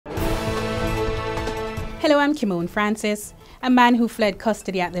Hello, I'm Kimone Francis. A man who fled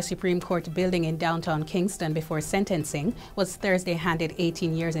custody at the Supreme Court building in downtown Kingston before sentencing was Thursday handed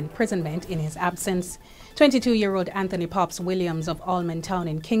 18 years imprisonment in his absence. 22-year-old Anthony Pops Williams of Allman Town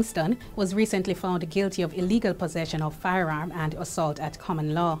in Kingston was recently found guilty of illegal possession of firearm and assault at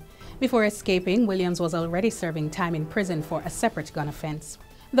common law. Before escaping, Williams was already serving time in prison for a separate gun offense.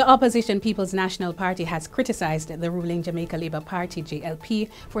 The opposition People's National Party has criticized the ruling Jamaica Labour Party (JLP)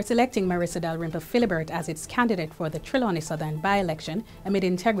 for selecting Marisa Dalrymple-Philibert as its candidate for the Trelawny Southern by-election amid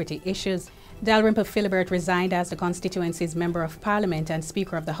integrity issues. Dalrymple-Philibert resigned as the constituency's Member of Parliament and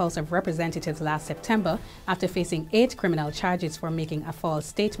Speaker of the House of Representatives last September after facing 8 criminal charges for making a false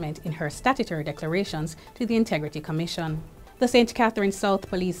statement in her statutory declarations to the Integrity Commission. The St. Catherine South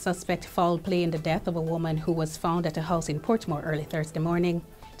police suspect foul play in the death of a woman who was found at a house in Portmore early Thursday morning.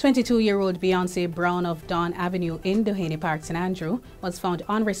 22-year-old Beyonce Brown of Dawn Avenue in Doheny Park, St. Andrew, was found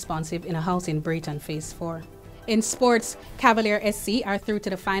unresponsive in a house in Brayton, Phase 4. In sports, Cavalier SC are through to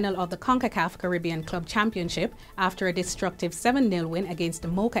the final of the Concacaf Caribbean Club Championship after a destructive 7-0 win against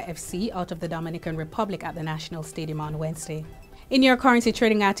Moca FC out of the Dominican Republic at the National Stadium on Wednesday. In your currency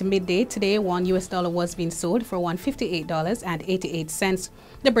trading at midday today, $1 US was being sold for $158.88,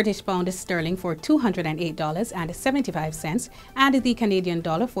 the British pound sterling for $208.75, and the Canadian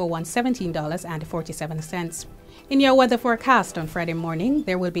dollar for $117.47. In your weather forecast on Friday morning,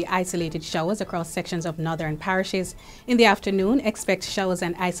 there will be isolated showers across sections of northern parishes. In the afternoon, expect showers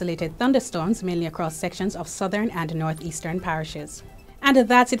and isolated thunderstorms mainly across sections of southern and northeastern parishes. And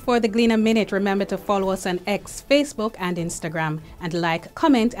that's it for the Gleaner Minute. Remember to follow us on X, Facebook, and Instagram, and like,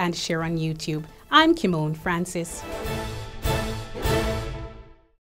 comment, and share on YouTube. I'm Kimone Francis.